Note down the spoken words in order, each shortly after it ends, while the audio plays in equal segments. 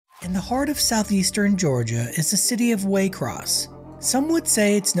In the heart of southeastern Georgia is the city of Waycross. Some would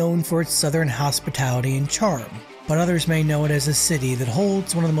say it's known for its southern hospitality and charm, but others may know it as a city that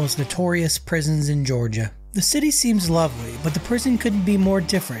holds one of the most notorious prisons in Georgia. The city seems lovely, but the prison couldn't be more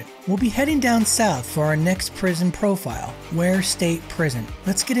different. We'll be heading down south for our next prison profile, Ware State Prison.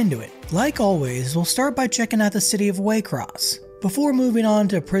 Let's get into it. Like always, we'll start by checking out the city of Waycross, before moving on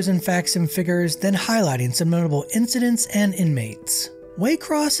to prison facts and figures, then highlighting some notable incidents and inmates.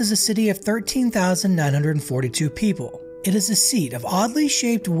 Waycross is a city of 13,942 people. It is the seat of oddly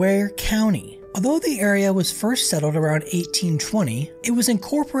shaped Ware County. Although the area was first settled around 1820, it was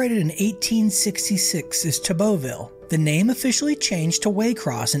incorporated in 1866 as Tabotville. The name officially changed to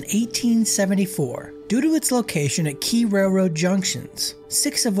Waycross in 1874 due to its location at key railroad junctions,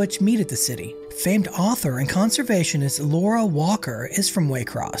 6 of which meet at the city. Famed author and conservationist Laura Walker is from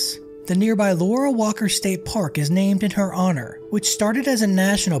Waycross. The nearby Laura Walker State Park is named in her honor, which started as a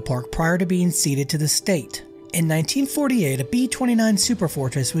national park prior to being ceded to the state. In 1948, a B-29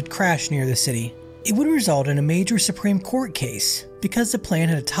 superfortress would crash near the city. It would result in a major Supreme Court case because the plane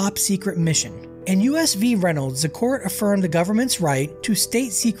had a top-secret mission. In U.S. v. Reynolds, the court affirmed the government's right to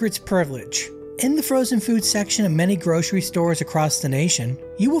state secrets privilege. In the frozen food section of many grocery stores across the nation,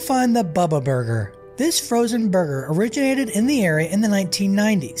 you will find the Bubba Burger. This frozen burger originated in the area in the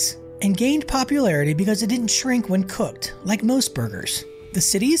 1990s and gained popularity because it didn't shrink when cooked, like most burgers. The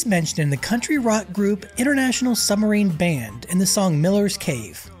city is mentioned in the country rock group International Submarine Band in the song Miller's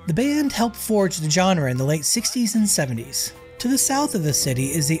Cave. The band helped forge the genre in the late 60s and 70s. To the south of the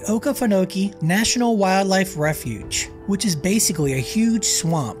city is the Okefenokee National Wildlife Refuge, which is basically a huge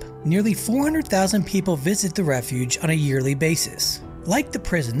swamp. Nearly 400,000 people visit the refuge on a yearly basis. Like the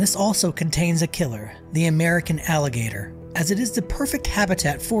prison, this also contains a killer, the American alligator, as it is the perfect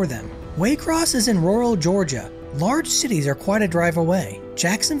habitat for them. Waycross is in rural Georgia. Large cities are quite a drive away.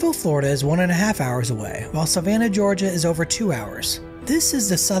 Jacksonville, Florida is 1.5 hours away, while Savannah, Georgia is over 2 hours. This is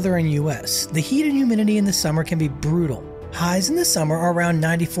the southern US. The heat and humidity in the summer can be brutal. Highs in the summer are around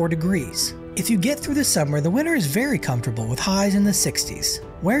 94 degrees. If you get through the summer, the winter is very comfortable with highs in the 60s.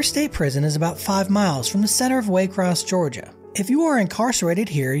 Ware State Prison is about 5 miles from the center of Waycross, Georgia. If you are incarcerated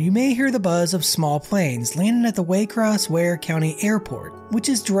here, you may hear the buzz of small planes landing at the Waycross-Ware County Airport, which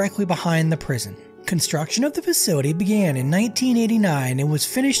is directly behind the prison. Construction of the facility began in 1989 and was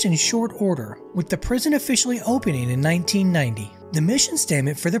finished in short order, with the prison officially opening in 1990. The mission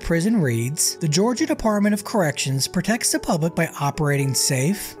statement for the prison reads, "The Georgia Department of Corrections protects the public by operating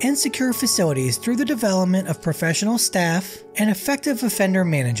safe and secure facilities through the development of professional staff and effective offender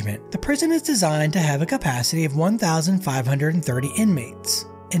management. The prison is designed to have a capacity of 1,530 inmates.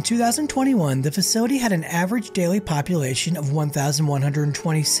 In 2021, the facility had an average daily population of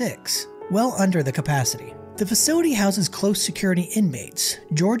 1,126, well under the capacity. The facility houses close security inmates.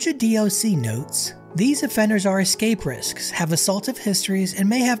 Georgia DOC notes, these offenders are escape risks, have assaultive histories, and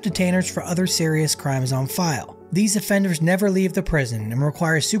may have detainers for other serious crimes on file. These offenders never leave the prison and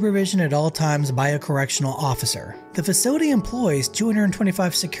require supervision at all times by a correctional officer. The facility employs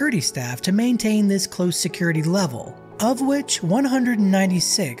 225 security staff to maintain this close security level, of which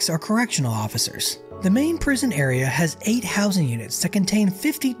 196 are correctional officers. The main prison area has 8 housing units that contain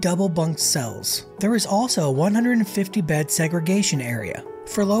 50 double-bunked cells. There is also a 150-bed segregation area.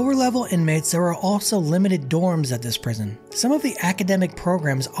 For lower-level inmates, there are also limited dorms at this prison. Some of the academic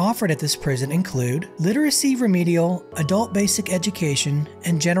programs offered at this prison include literacy remedial, adult basic education,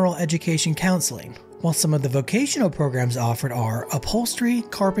 and general education counseling, while some of the vocational programs offered are upholstery,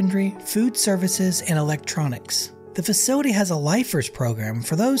 carpentry, food services, and electronics. The facility has a lifers program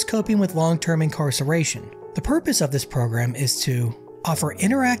for those coping with long-term incarceration. The purpose of this program is to offer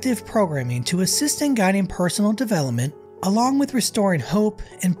interactive programming to assist in guiding personal development, along with restoring hope,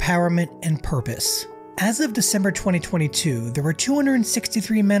 empowerment, and purpose. As of December 2022, there were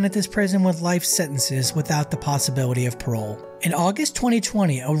 263 men at this prison with life sentences without the possibility of parole. In August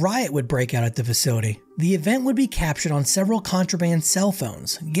 2020, a riot would break out at the facility. The event would be captured on several contraband cell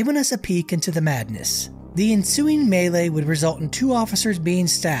phones, giving us a peek into the madness. The ensuing melee would result in 2 officers being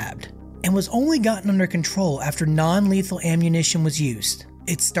stabbed, and was only gotten under control after non-lethal ammunition was used.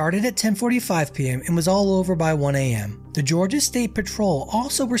 It started at 10:45 p.m. and was all over by 1 a.m. The Georgia State Patrol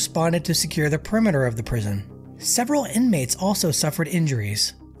also responded to secure the perimeter of the prison. Several inmates also suffered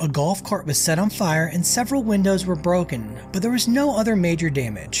injuries. A golf cart was set on fire and several windows were broken, but there was no other major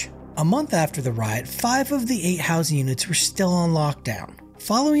damage. A month after the riot, 5 of the 8 housing units were still on lockdown.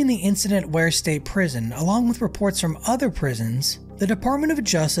 Following the incident at Ware State Prison, along with reports from other prisons, the Department of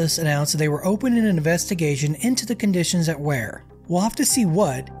Justice announced they were opening an investigation into the conditions at Ware. We'll have to see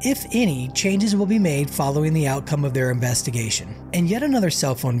what, if any, changes will be made following the outcome of their investigation. In yet another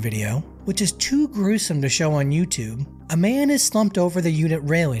cell phone video, which is too gruesome to show on YouTube, a man is slumped over the unit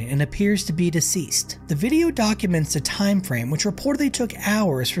railing and appears to be deceased. The video documents the time frame, which reportedly took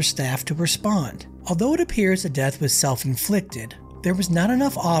hours for staff to respond. Although it appears the death was self-inflicted, there was not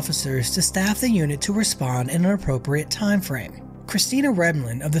enough officers to staff the unit to respond in an appropriate time frame. Christina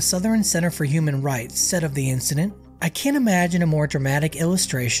Redmond of the Southern Center for Human Rights said of the incident, "I can't imagine a more dramatic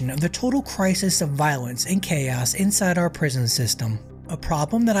illustration of the total crisis of violence and chaos inside our prison system. A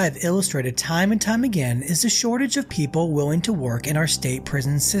problem that I have illustrated time and time again is the shortage of people willing to work in our state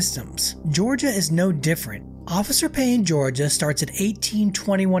prison systems. Georgia is no different. Officer pay in Georgia starts at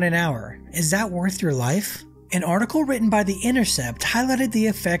 $18.21 an hour. Is that worth your life?" An article written by The Intercept highlighted the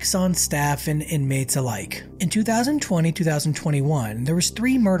effects on staff and inmates alike. In 2020-2021, there was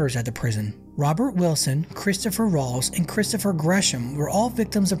 3 murders at the prison. Robert Wilson, Christopher Rawls, and Christopher Gresham were all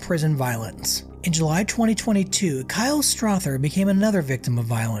victims of prison violence. In July 2022, Kyle Strother became another victim of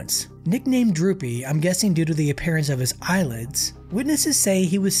violence. Nicknamed Droopy, I'm guessing due to the appearance of his eyelids, witnesses say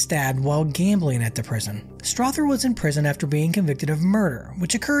he was stabbed while gambling at the prison. Strother was in prison after being convicted of murder,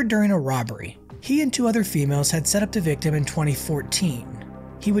 which occurred during a robbery. He and 2 other females had set up the victim in 2014.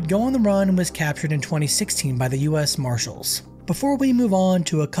 He would go on the run and was captured in 2016 by the US Marshals. Before we move on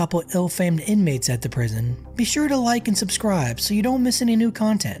to a couple ill-famed inmates at the prison, be sure to like and subscribe so you don't miss any new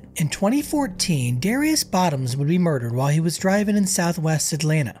content. In 2014, Darius Bottoms would be murdered while he was driving in southwest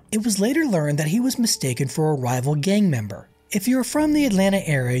Atlanta. It was later learned that he was mistaken for a rival gang member. If you're from the Atlanta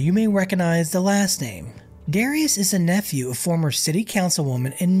area, you may recognize the last name. Darius is a nephew of former city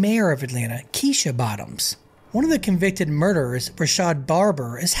councilwoman and mayor of Atlanta, Keisha Bottoms. One of the convicted murderers, Rashad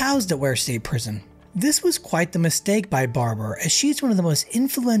Barber, is housed at Ware State Prison. This was quite the mistake by Barber, as she's one of the most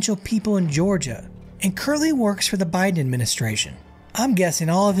influential people in Georgia and currently works for the Biden administration. I'm guessing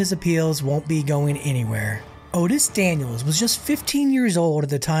all of his appeals won't be going anywhere. Otis Daniels was just 15 years old at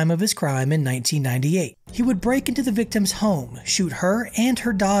the time of his crime in 1998. He would break into the victim's home, shoot her and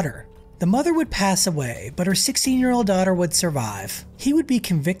her daughter. The mother would pass away, but her 16-year-old daughter would survive. He would be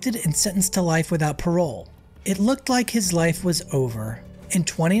convicted and sentenced to life without parole. It looked like his life was over. In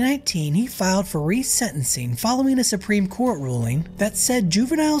 2019, he filed for resentencing following a Supreme Court ruling that said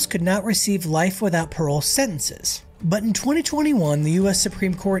juveniles could not receive life without parole sentences. But in 2021, the US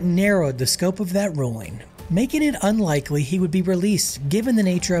Supreme Court narrowed the scope of that ruling, making it unlikely he would be released given the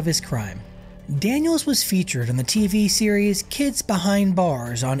nature of his crime. Daniels was featured on the TV series Kids Behind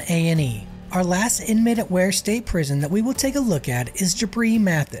Bars on A&E. Our last inmate at Ware State Prison that we will take a look at is Jabri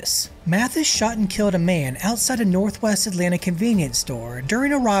Mathis. Mathis shot and killed a man outside a Northwest Atlanta convenience store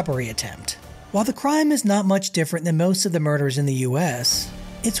during a robbery attempt. While the crime is not much different than most of the murders in the US,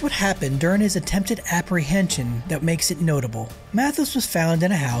 it's what happened during his attempted apprehension that makes it notable. Mathis was found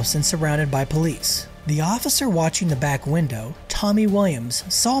in a house and surrounded by police. The officer watching the back window, Tommy Williams,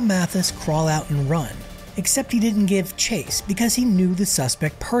 saw Mathis crawl out and run. Except he didn't give chase because he knew the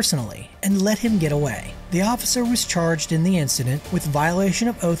suspect personally and let him get away. The officer was charged in the incident with violation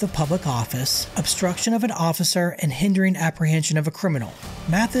of oath of public office, obstruction of an officer, and hindering apprehension of a criminal.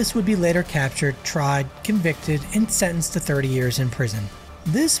 Mathis would be later captured, tried, convicted, and sentenced to 30 years in prison.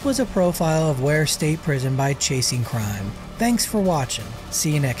 This was a profile of Ware State Prison by Chasing Crime. Thanks for watching.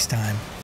 See you next time.